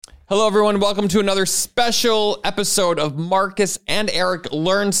Hello, everyone. Welcome to another special episode of Marcus and Eric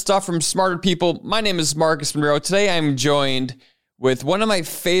Learn Stuff from Smarter People. My name is Marcus Monroe. Today, I'm joined with one of my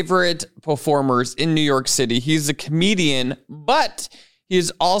favorite performers in New York City. He's a comedian, but he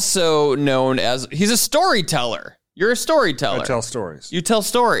is also known as, he's a storyteller. You're a storyteller. I tell stories. You tell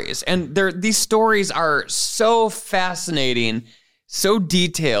stories. And these stories are so fascinating, so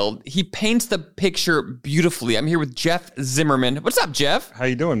detailed. He paints the picture beautifully. I'm here with Jeff Zimmerman. What's up, Jeff? How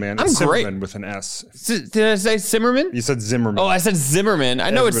you doing, man? I'm it's great. Zimmerman with an S. Did I say Zimmerman? You said Zimmerman. Oh, I said Zimmerman. I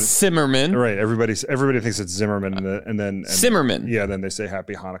know it's Zimmerman. Right. Everybody thinks it's Zimmerman, and then Zimmerman. Yeah. Then they say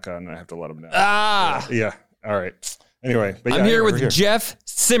Happy Hanukkah, and I have to let them know. Yeah. All right. Anyway, but I'm here with Jeff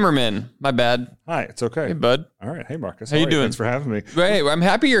Zimmerman. My bad. Hi. It's okay. Hey, bud. All right. Hey, Marcus. How you doing? Thanks for having me. Hey, I'm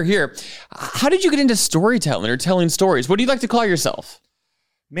happy you're here. How did you get into storytelling or telling stories? What do you like to call yourself?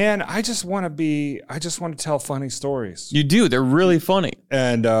 Man, I just want to tell funny stories. You do. They're really funny.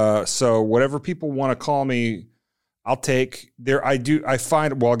 And so whatever people want to call me, I'll take. I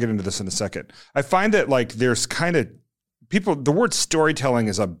find, well, I'll get into this in a second. I find that like there's kind of the word storytelling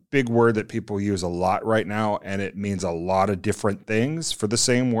is a big word that people use a lot right now, and it means a lot of different things for the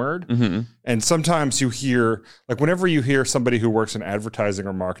same word. Mm-hmm. And sometimes you hear, like whenever you hear somebody who works in advertising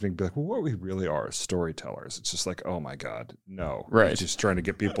or marketing be like, well, what we really are is storytellers. It's just like, oh my God, no. Right. You're just trying to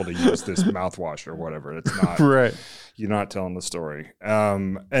get people to use this mouthwash or whatever. It's not. Right. You're not telling the story.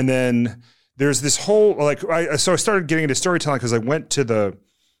 And then there's this whole, so I started getting into storytelling because I've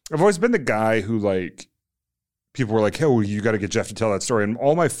always been the guy who like, people were like, hey, well, you got to get Jeff to tell that story. And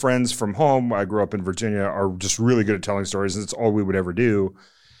all my friends from home, I grew up in Virginia, are just really good at telling stories. And it's all we would ever do.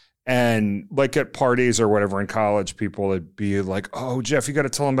 And like at parties or whatever in college, people would be like, oh, Jeff, you got to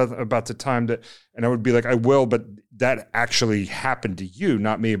tell them about the time that, and I would be like, I will, but that actually happened to you,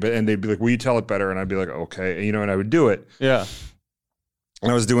 not me. And they'd be like, will you tell it better? And I'd be like, okay. And I would do it. Yeah. And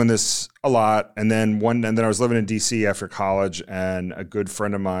I was doing this a lot. And then I was living in DC after college, and a good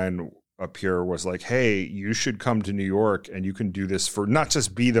friend of mine up here was like, hey, you should come to New York and you can do this for not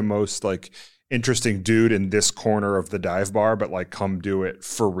just be the most like interesting dude in this corner of the dive bar, but like come do it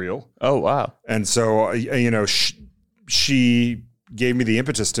for real. Oh, wow. And so, she gave me the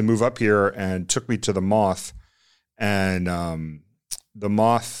impetus to move up here and took me to the Moth. And the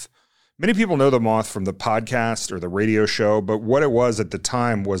Moth, many people know the Moth from the podcast or the radio show, but what it was at the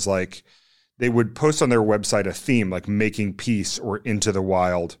time was like they would post on their website a theme like Making Peace or Into the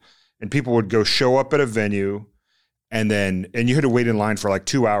Wild. And people would go show up at a venue, and you had to wait in line for like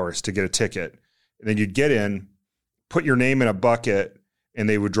 2 hours to get a ticket. And then you'd get in, put your name in a bucket, and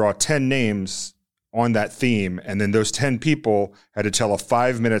they would draw 10 names on that theme. And then those 10 people had to tell a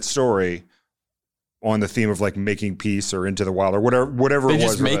 5-minute story on the theme of like Making Peace or Into the Wild or whatever They it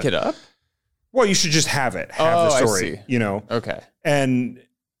was. just make it up? Well, you should just have the story, I see. Okay. And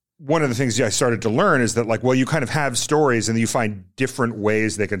one of the things I started to learn is that like, well, you kind of have stories and you find different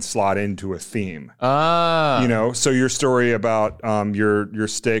ways they can slot into a theme. So your story about your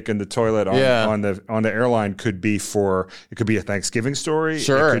steak in the toilet on the airline could be a Thanksgiving story.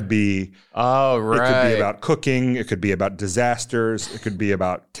 Sure. It could be It could be about cooking. It could be about disasters. It could be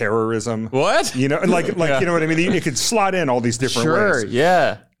about terrorism. What? And like yeah. You know what I mean? It could slot in all these different ways. Sure.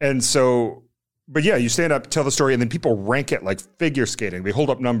 Yeah. And so. But yeah, you stand up, tell the story, and then people rank it like figure skating. They hold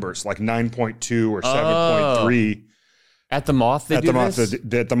up numbers like 9.2 or 7.3. At the Moth, they do this?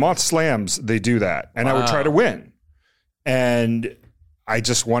 At the Moth Slams, they do that. And I would try to win. And I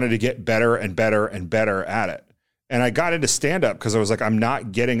just wanted to get better and better and better at it. And I got into stand-up because I was like, I'm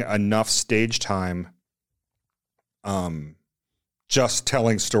not getting enough stage time just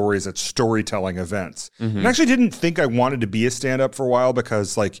telling stories at storytelling events. Mm-hmm. And I actually didn't think I wanted to be a stand-up for a while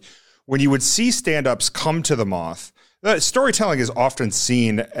because like, when you would see stand-ups come to the Moth, storytelling is often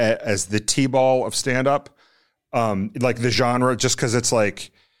seen as the T-ball of stand-up, like the genre, just because it's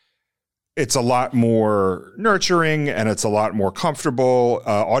like, it's a lot more nurturing and it's a lot more comfortable.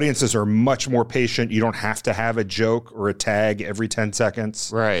 Audiences are much more patient. You don't have to have a joke or a tag every 10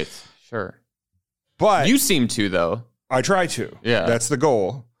 seconds. Right, sure. But you seem to, though. I try to. Yeah. That's the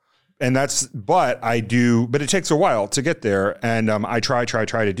goal. And but it takes a while to get there. And I try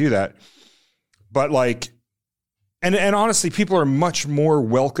to do that. But like, and honestly, people are much more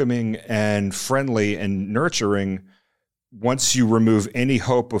welcoming and friendly and nurturing once you remove any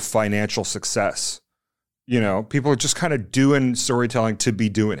hope of financial success. People are just kind of doing storytelling to be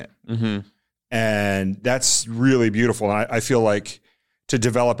doing it. Mm-hmm. And that's really beautiful. And I feel like to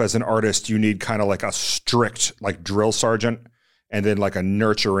develop as an artist, you need kind of like a strict like drill sergeant. And then like a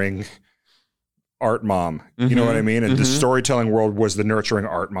nurturing art mom. You know what I mean? And the storytelling world was the nurturing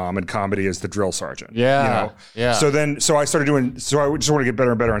art mom, and comedy is the drill sergeant. Yeah. You know? Yeah. So I started doing, so I just want to get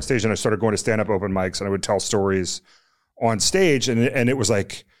better and better on stage. And I started going to stand-up open mics, and I would tell stories on stage. And it was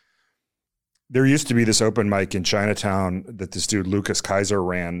like, there used to be this open mic in Chinatown that this dude, Lucas Kaiser,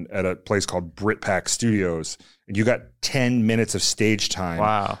 ran at a place called Britpack Studios. And you got 10 minutes of stage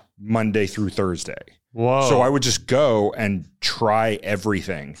time Monday through Thursday. Whoa. So I would just go and try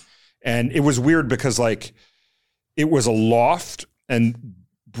everything. And it was weird because like it was a loft, and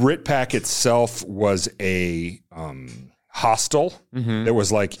Britpack itself was a hostel that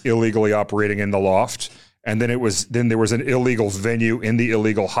was like illegally operating in the loft. And then there was an illegal venue in the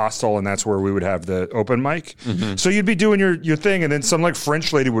illegal hostel, and that's where we would have the open mic. So you'd be doing your thing, and then some like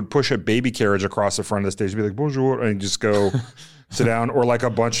French lady would push a baby carriage across the front of the stage, be like, bonjour, and just go sit down. Or like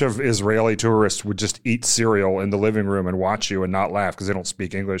a bunch of Israeli tourists would just eat cereal in the living room and watch you and not laugh because they don't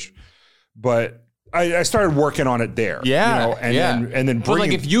speak English. But I started working on it there. Yeah. You know, and then but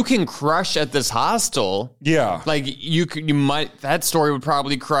like if you can crush at this hostel, like you might, that story would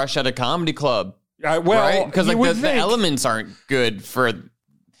probably crush at a comedy club. Well, because like the elements aren't good for,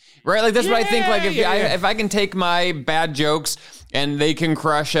 right? Like that's what I think. Like if I can take my bad jokes and they can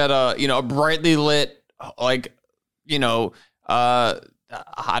crush at a a brightly lit, like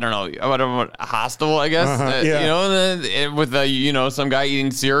I don't know, what a hostel, I guess. With some guy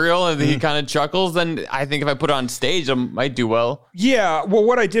eating cereal and he kind of chuckles, then I think if I put it on stage, I might do well. Yeah. Well,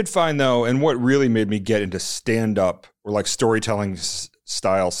 what I did find though, and what really made me get into stand up or like storytelling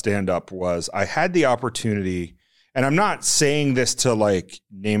style stand up was I had the opportunity, and I'm not saying this to like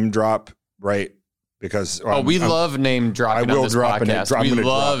name drop, right? Because we love name dropping. I will drop podcast. I'm going to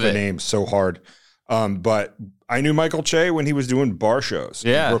drop the name so hard. But I knew Michael Che when he was doing bar shows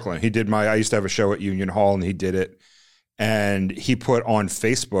in Brooklyn. I used to have a show at Union Hall, and he did it. And he put on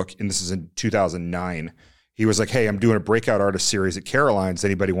Facebook, and this is in 2009, he was like, hey, I'm doing a breakout artist series at Caroline's.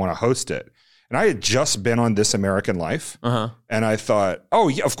 Anybody want to host it? And I had just been on This American Life. And I thought, oh,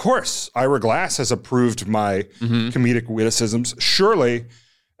 yeah, of course. Ira Glass has approved my comedic witticisms. Surely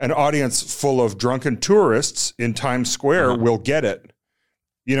an audience full of drunken tourists in Times Square will get it.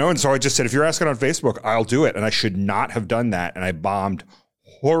 And so I just said, if you're asking on Facebook, I'll do it. And I should not have done that. And I bombed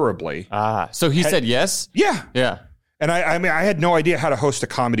horribly. So he said yes? Yeah. Yeah. And I mean, I had no idea how to host a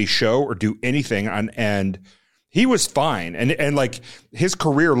comedy show or do anything. And he was fine. And like his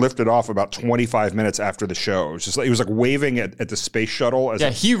career lifted off about 25 minutes after the show. It was just like, he was like waving at the space shuttle.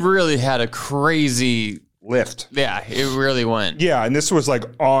 He really had a crazy lift. Yeah, it really went. Yeah, and this was like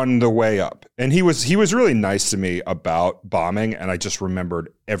on the way up. And he was really nice to me about bombing, and I just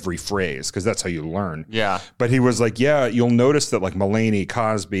remembered every phrase because that's how you learn. Yeah. But he was like, yeah, you'll notice that like Mulaney,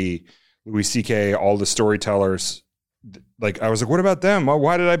 Cosby, Louis C.K., all the storytellers, like I was like, what about them? Well,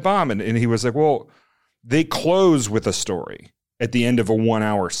 why did I bomb? And he was like, well, they close with a story at the end of a 1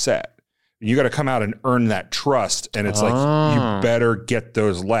 hour set. You got to come out and earn that trust. And it's like, you better get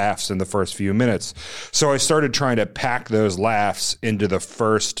those laughs in the first few minutes. So I started trying to pack those laughs into the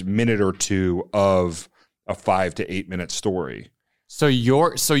first minute or two of a 5 to 8 minute story. So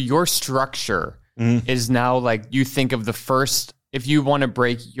your structure is now like, you think of the first, if you want to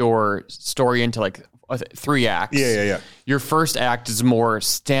break your story into like 3 acts. Yeah. Your first act is more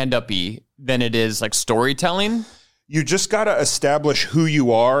stand-up-y than it is like storytelling. You just got to establish who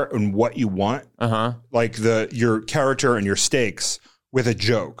you are and what you want, like your character and your stakes with a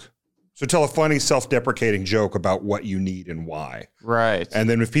joke. So tell a funny, self-deprecating joke about what you need and why. Right. And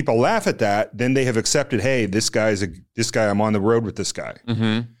then if people laugh at that, then they have accepted, hey, this guy, I'm on the road with this guy.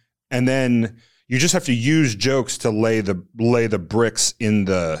 And then you just have to use jokes to lay the bricks in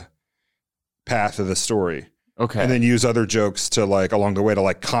the path of the story. Okay. And then use other jokes to like along the way to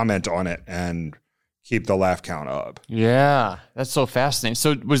like comment on it and keep the laugh count up. Yeah, that's so fascinating.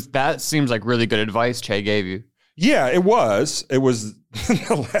 So that seems like really good advice Che gave you. Yeah, it was. It was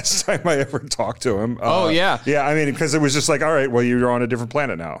the last time I ever talked to him. Yeah. Yeah, I mean, because it was just like, all right, well, you're on a different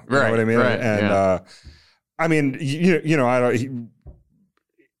planet now. You know what I mean? Right. And I mean, I don't.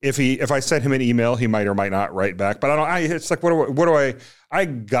 If I sent him an email, he might or might not write back. But it's like, what do I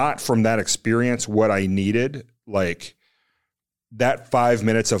got from that experience what I needed, like that 5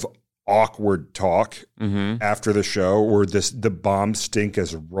 minutes of awkward talk after the show where the bomb stink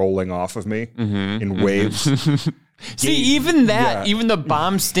is rolling off of me in waves. See, even the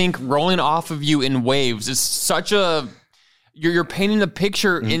bomb stink rolling off of you in waves is such a, you're painting the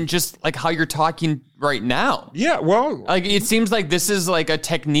picture in just like how you're talking right now. Yeah, well, like it seems like this is like a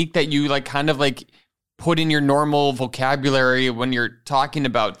technique that you like kind of like put in your normal vocabulary when you're talking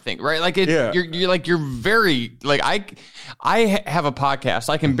about things, right? Like you're very like I have a podcast.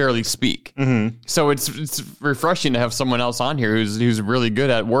 I can barely speak, so it's refreshing to have someone else on here who's really good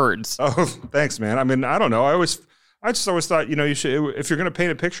at words. Oh, thanks, man. I mean, I don't know. I just always thought, you should, if you're going to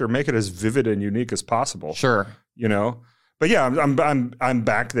paint a picture, make it as vivid and unique as possible. Sure. But yeah, I'm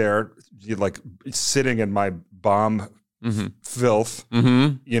back there, like sitting in my bomb filth,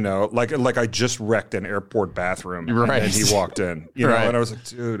 like I just wrecked an airport bathroom, right? And he walked in, right. And I was like,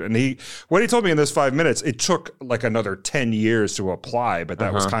 dude, and what he told me in those 5 minutes, it took like another 10 years to apply, but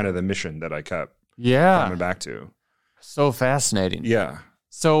that was kind of the mission that I kept coming back to. So fascinating. Yeah.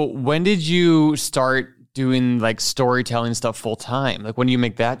 So when did you start doing like storytelling stuff full time? Like when do you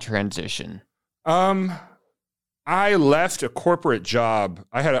make that transition? I left a corporate job.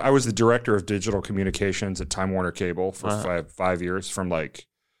 I was the director of digital communications at Time Warner Cable for 5 years, from like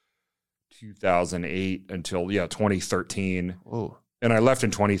 2008 until 2013. Ooh. And I left in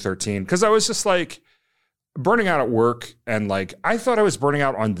 2013 because I was just like burning out at work, and like I thought I was burning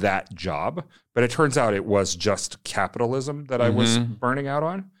out on that job, but it turns out it was just capitalism that I was burning out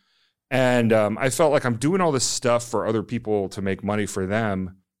on. And I felt like I'm doing all this stuff for other people to make money for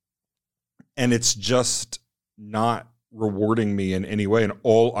them, and it's just not rewarding me in any way. And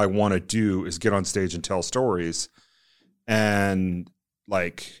all I want to do is get on stage and tell stories. And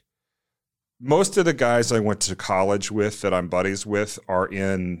like most of the guys I went to college with that I'm buddies with were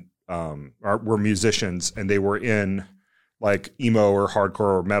musicians, and they were in like emo or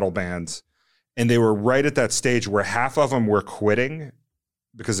hardcore or metal bands. And they were right at that stage where half of them were quitting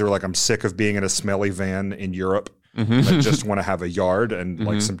because they were like, I'm sick of being in a smelly van in Europe. I just want to have a yard and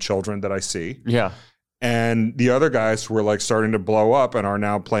like some children that I see. Yeah. And the other guys were like starting to blow up and are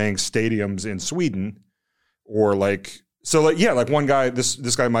now playing stadiums in Sweden, or like, so like, yeah, like one guy, this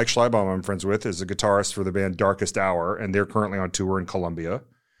guy, Mike Schleibaum, I'm friends with, is a guitarist for the band Darkest Hour, and they're currently on tour in Colombia.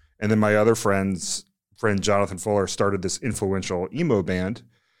 And then my other friend Jonathan Fuller started this influential emo band,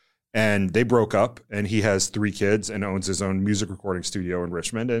 and they broke up, and he has 3 kids and owns his own music recording studio in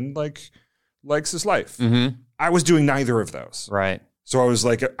Richmond and like likes his life. I was doing neither of those. Right. So I was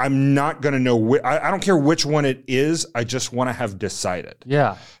like, I'm not going to know. I don't care which one it is. I just want to have decided.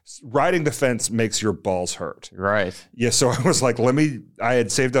 Yeah. Riding the fence makes your balls hurt. Right. Yeah. So I was like, I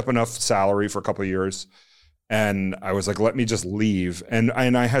had saved up enough salary for a couple of years, and I was like, let me just leave. And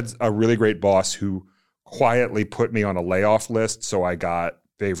I had a really great boss who quietly put me on a layoff list. So I got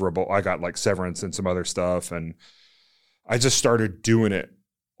like severance and some other stuff. And I just started doing it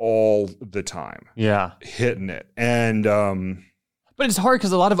all the time. Yeah. Hitting it. And, but it's hard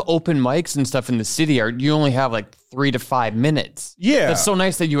because a lot of open mics and stuff in the city you only have like 3 to 5 minutes. Yeah. That's so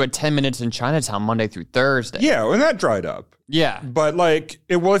nice that you had 10 minutes in Chinatown Monday through Thursday. Yeah, and that dried up. Yeah. But like,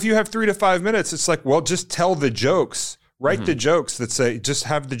 if you have 3 to 5 minutes, it's like, well, just tell the jokes. Write the jokes that say, just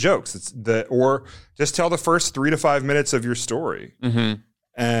have the jokes. Or just tell the first 3 to 5 minutes of your story.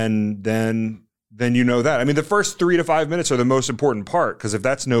 And then you know that. I mean, the first 3 to 5 minutes are the most important part, because if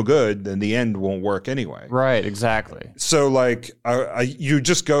that's no good, then the end won't work anyway. Right, exactly. So like, you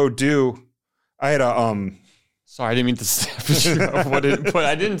just go do. I had a Sorry, I didn't mean to step but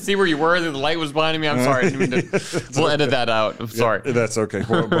I didn't see where you were. The light was blinding me. I'm sorry. I didn't mean to, we'll edit that out. I'm sorry. Yeah, that's okay.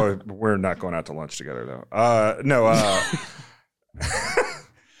 We're not going out to lunch together though. No.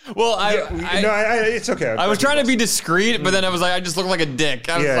 Well, it's okay. I was trying to be discreet, but then I was like, I just look like a dick.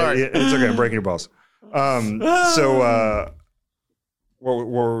 I'm sorry. Yeah, it's okay. I'm breaking your balls. So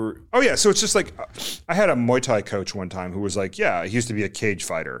it's just like, I had a Muay Thai coach one time who was like, yeah, he used to be a cage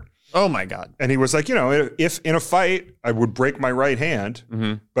fighter. Oh my God. And he was like, if in a fight I would break my right hand,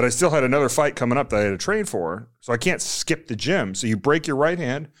 but I still had another fight coming up that I had to train for, so I can't skip the gym. So you break your right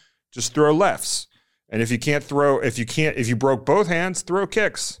hand, just throw lefts. And if you broke both hands, throw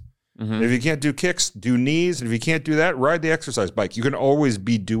kicks. If you can't do kicks, do knees. And if you can't do that, ride the exercise bike. You can always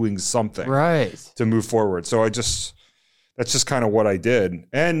be doing something to move forward. So that's just kind of what I did.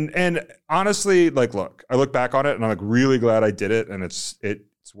 And honestly, like, look, I look back on it and I'm like really glad I did it. And it's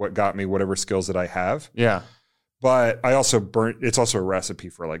what got me whatever skills that I have. Yeah. But I also it's also a recipe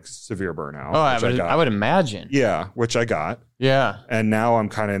for like severe burnout. Oh, I would imagine. Yeah, which I got. Yeah. And now I'm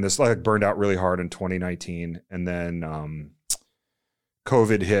kind of in this, like, burned out really hard in 2019. And then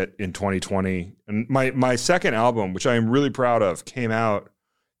COVID hit in 2020. And my second album, which I am really proud of, came out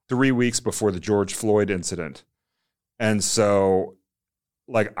 3 weeks before the George Floyd incident. And so,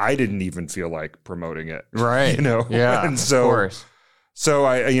 like, I didn't even feel like promoting it. Right. Yeah, and so, of course. So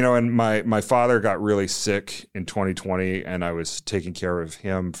and my father got really sick in 2020, and I was taking care of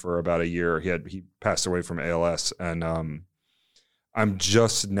him for about a year. He passed away from ALS, and I'm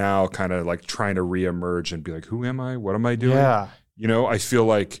just now kind of like trying to reemerge and be like, who am I? What am I doing? Yeah. You know, I feel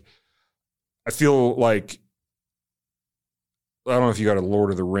like I don't know if you got a Lord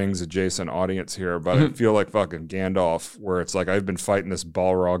of the Rings adjacent audience here, but I feel like fucking Gandalf, where it's like I've been fighting this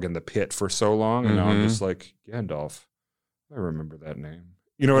Balrog in the pit for so long, and now I'm just like, Gandalf, I remember that name.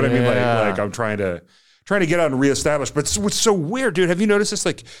 You know what I mean? Like I'm trying to get out and reestablish. But what's so weird, dude? Have you noticed this?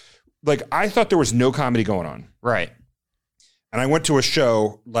 Like I thought there was no comedy going on, right? And I went to a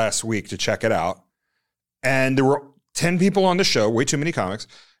show last week to check it out, and there were 10 people on the show, way too many comics,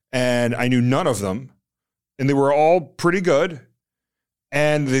 and I knew none of them, and they were all pretty good.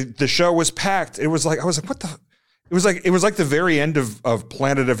 And the show was packed. I was like, what the? It was like the very end of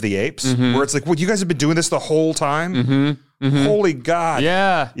Planet of the Apes, where it's like, well, you guys have been doing this the whole time. Holy God!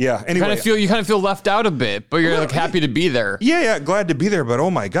 Yeah. Anyway, you kind of feel left out a bit, but you're like happy to be there. Yeah, glad to be there. But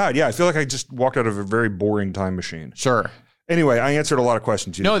oh my God, yeah, I feel like I just walked out of a very boring time machine. Sure. Anyway, I answered a lot of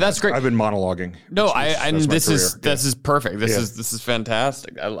questions. No, that's great. I've been monologuing. No, this is perfect. This is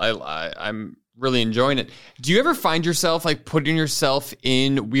fantastic. I'm really enjoying it. Do you ever find yourself like putting yourself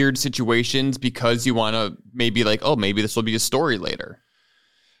in weird situations because you want to maybe like, oh, maybe this will be a story later?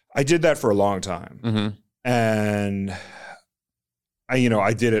 I did that for a long time, and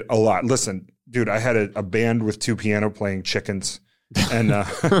I did it a lot. Listen, dude, I had a band with 2 piano playing chickens, and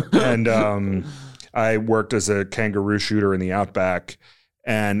I worked as a kangaroo shooter in the outback,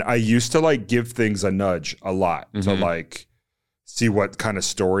 and I used to like give things a nudge a lot to like see what kind of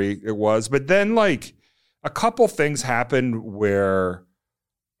story it was. But then like a couple things happened where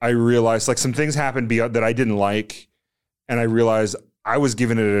I realized like some things happened that I didn't like, and I realized I was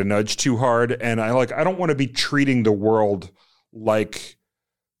giving it a nudge too hard, and I don't want to be treating the world like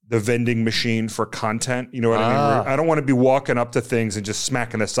the vending machine for content. You know what I mean? I don't want to be walking up to things and just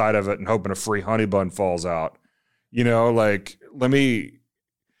smacking the side of it and hoping a free honey bun falls out. You know, like let me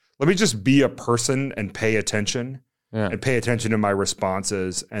just be a person and pay attention and pay attention to my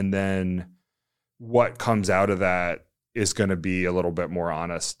responses. And then what comes out of that is going to be a little bit more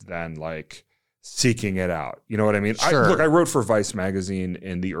honest than like seeking it out. You know what I mean? Sure. I wrote for Vice magazine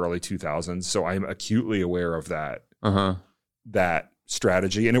in the early 2000s, so I'm acutely aware of that. That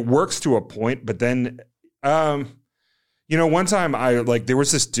strategy, and it works to a point, but then one time there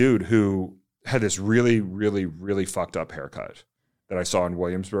was this dude who had this really, really, really fucked up haircut that I saw in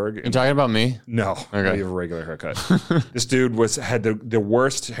Williamsburg. You talking about me? No, okay. You have a regular haircut. This dude had the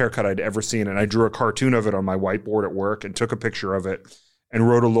worst haircut I'd ever seen, and I drew a cartoon of it on my whiteboard at work and took a picture of it and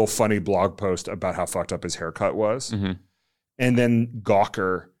wrote a little funny blog post about how fucked up his haircut was. And then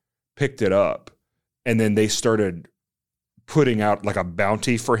Gawker picked it up, and then they started putting out like a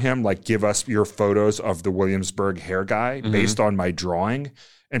bounty for him, like give us your photos of the Williamsburg hair guy based on my drawing.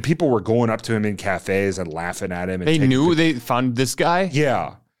 And people were going up to him in cafes and laughing at him. And they found this guy?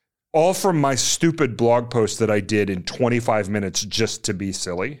 Yeah. All from my stupid blog post that I did in 25 minutes just to be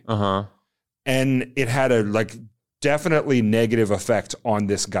silly. And it had a like definitely negative effect on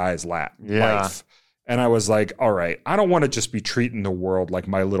this guy's life. And I was like, all right, I don't want to just be treating the world like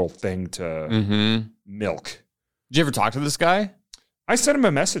my little thing to milk. Did you ever talk to this guy? I sent him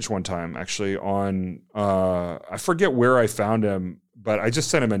a message one time, actually, on, I forget where I found him, but I just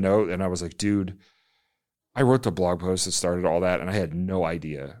sent him a note, and I was like, dude, I wrote the blog post that started all that, and I had no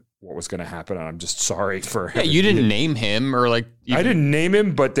idea what was going to happen, and I'm just sorry for... Yeah, you didn't name him, or like... I didn't name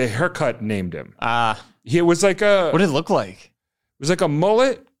him, but the haircut named him. It was like a... What did it look like? It was like a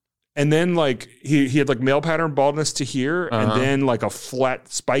mullet, and then like he had like male pattern baldness to here, and then like a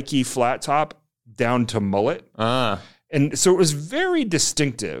spiky flat top down to mullet. And so it was very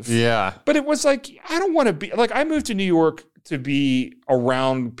distinctive. Yeah. But it was like, I don't want to be like, I moved to New York to be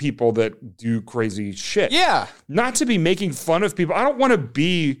around people that do crazy shit. Yeah. Not to be making fun of people. I don't want to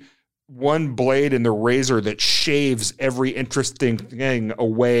be one blade in the razor that shaves every interesting thing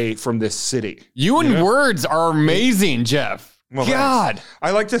away from this city. You and words are amazing, Jeff. Well, God,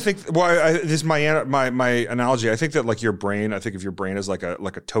 I like to think. Well, this is my analogy. I think that like your brain. I think of your brain as like a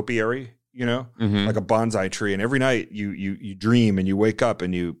topiary, like a bonsai tree. And every night you dream and you wake up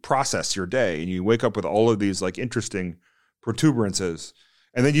and you process your day and you wake up with all of these like interesting protuberances.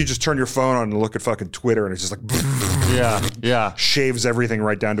 And then you just turn your phone on and look at fucking Twitter, and it's just like, shaves everything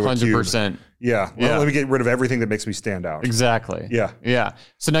right down to 100%. A cube. Yeah. Let me get rid of everything that makes me stand out. Exactly. Yeah.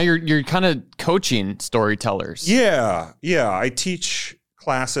 So now you're kind of coaching storytellers. Yeah. I teach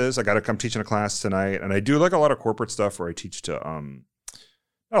classes. I'm teaching a class tonight, and I do like a lot of corporate stuff where I teach to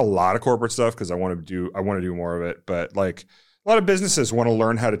not a lot of corporate stuff because I want to do more of it, but like a lot of businesses want to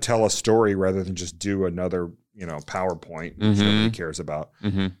learn how to tell a story rather than just do another PowerPoint, which nobody cares about.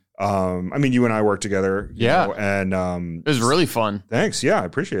 I mean, you and I worked together. And it was really fun. Thanks. Yeah, I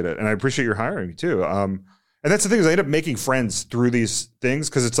appreciate it. And I appreciate your hiring me too. And that's the thing is I end up making friends through these things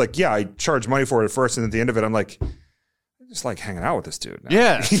because it's like, yeah, I charge money for it at first. And at the end of it, I'm like, I just like hanging out with this dude now.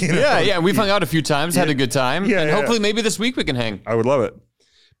 Yeah. Yeah. We've hung out a few times, had a good time. Yeah, and hopefully maybe this week we can hang. I would love it.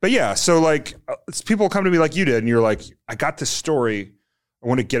 But yeah, so like people come to me like you did and you're like, I got this story. I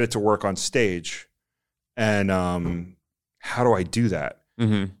want to get it to work on stage. And how do I do that?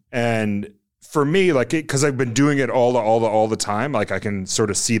 Mm-hmm. And for me, like, because I've been doing it all the time, like I can sort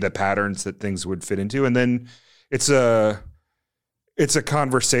of see the patterns that things would fit into. And then it's a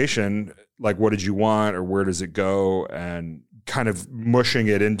conversation, like, what did you want or where does it go? And kind of mushing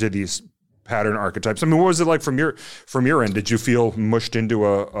it into these pattern archetypes. I mean, what was it like from your end? Did you feel mushed into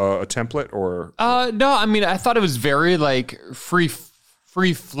a template or? No, I mean, I thought it was very like free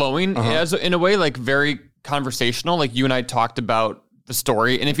flowing as in a way, like very conversational. Like you and I talked about the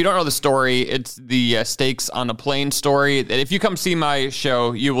story. And if you don't know the story, it's the Stakes on a Plane story. If you come see my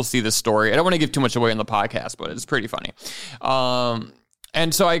show, you will see this story. I don't want to give too much away on the podcast, but it's pretty funny.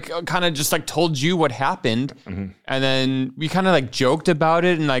 And so I kind of just like told you what happened. Mm-hmm. And then we kind of like joked about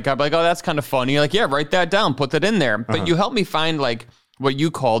it. And like, I'm like, oh, that's kind of funny. Like, yeah, write that down, put that in there. But you helped me find like what you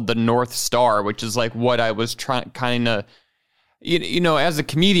called the North Star, which is like what I was trying kind of, you know, as a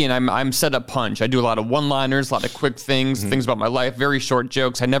comedian, I'm set up punch. I do a lot of one-liners, a lot of quick things, things about my life, very short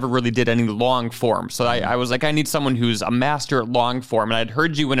jokes. I never really did any long form. So I was like, I need someone who's a master at long form. And I'd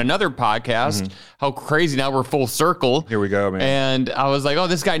heard you in another podcast, how crazy, now we're full circle. Here we go, man. And I was like, oh,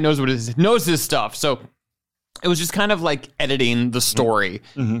 this guy knows knows his stuff. So it was just kind of like editing the story,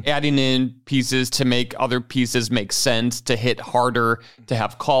 adding in pieces to make other pieces make sense, to hit harder, to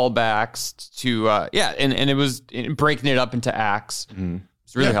have callbacks, to, and it was breaking it up into acts.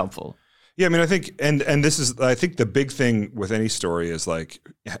 It's really helpful. Yeah, I mean, I think, and this is, I think the big thing with any story is like,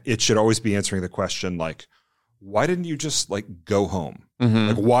 it should always be answering the question, like, why didn't you just like go home?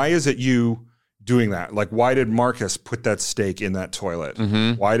 Like, why is it you doing that? Like, why did Marcus put that steak in that toilet?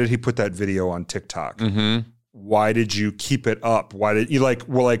 Why did he put that video on TikTok? Why did you keep it up? Why did you like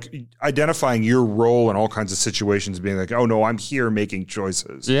identifying your role in all kinds of situations, being like, oh no, I'm here making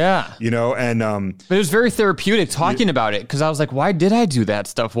choices. Yeah. You know, and but it was very therapeutic talking about it, because I was like, why did I do that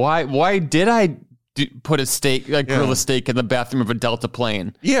stuff? Why did I put a steak, like grill a steak in the bathroom of a Delta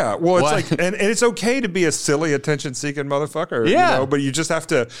plane? Yeah, well, it's like, and it's okay to be a silly, attention-seeking motherfucker. Yeah, you know, but you just have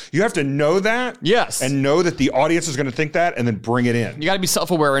to know that. Yes, and know that the audience is going to think that, and then bring it in. You got to be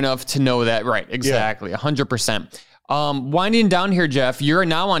self-aware enough to know that. Right? Exactly. 100%. Winding down here, Jeff, you're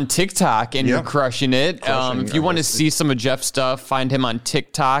now on TikTok and you're crushing it. If you want to see some of Jeff's stuff, find him on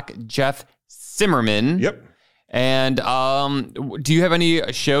TikTok, Jeff Zimmerman. Yep. And do you have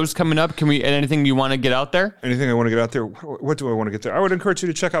any shows coming up? Anything you want to get out there? Anything I want to get out there? What do I want to get there? I would encourage you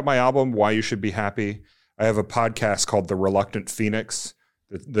to check out my album, Why You Should Be Happy. I have a podcast called The Reluctant Phoenix.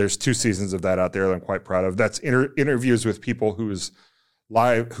 There's 2 seasons of that out there that I'm quite proud of. That's interviews with people who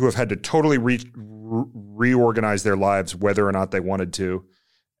have had to totally reorganize their lives, whether or not they wanted to.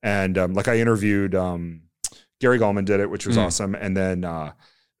 And like I interviewed, Gary Gulman did it, which was awesome. And then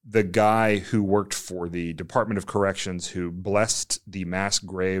the guy who worked for the Department of Corrections, who blessed the mass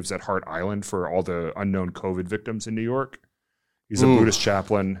graves at Hart Island for all the unknown COVID victims in New York. He's a Buddhist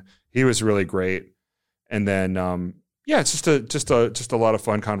chaplain. He was really great. And then, it's just a lot of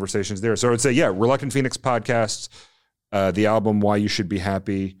fun conversations there. So I would say, Reluctant Phoenix podcasts, the album Why You Should Be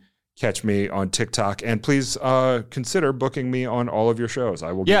Happy. Catch me on TikTok, and please consider booking me on all of your shows.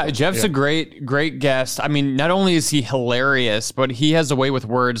 I will. Yeah, Jeff's a great guest. I mean, not only is he hilarious, but he has a way with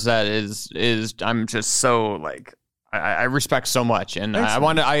words that is I'm just so like I respect so much, and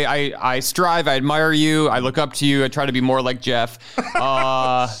I strive. I admire you. I look up to you. I try to be more like Jeff.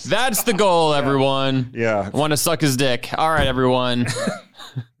 That's the goal, everyone. Yeah, I want to suck his dick. All right, everyone.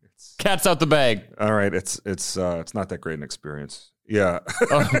 Cat's out the bag. All right, it's not that great an experience. Yeah.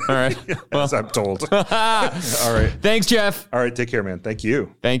 Oh, all right. As I'm told. All right. Thanks, Jeff. All right. Take care, man. Thank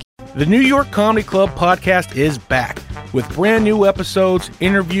you. Thank you. The New York Comedy Club podcast is back with brand new episodes,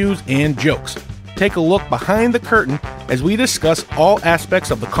 interviews, and jokes. Take a look behind the curtain as we discuss all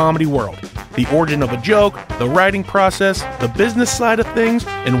aspects of the comedy world. The origin of a joke, the writing process, the business side of things,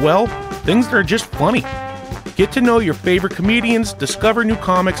 and, well, things that are just funny. Get to know your favorite comedians, discover new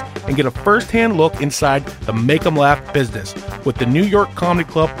comics, and get a first-hand look inside the Make 'em Laugh business with the New York Comedy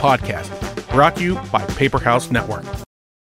Club podcast, brought to you by Paper House Network.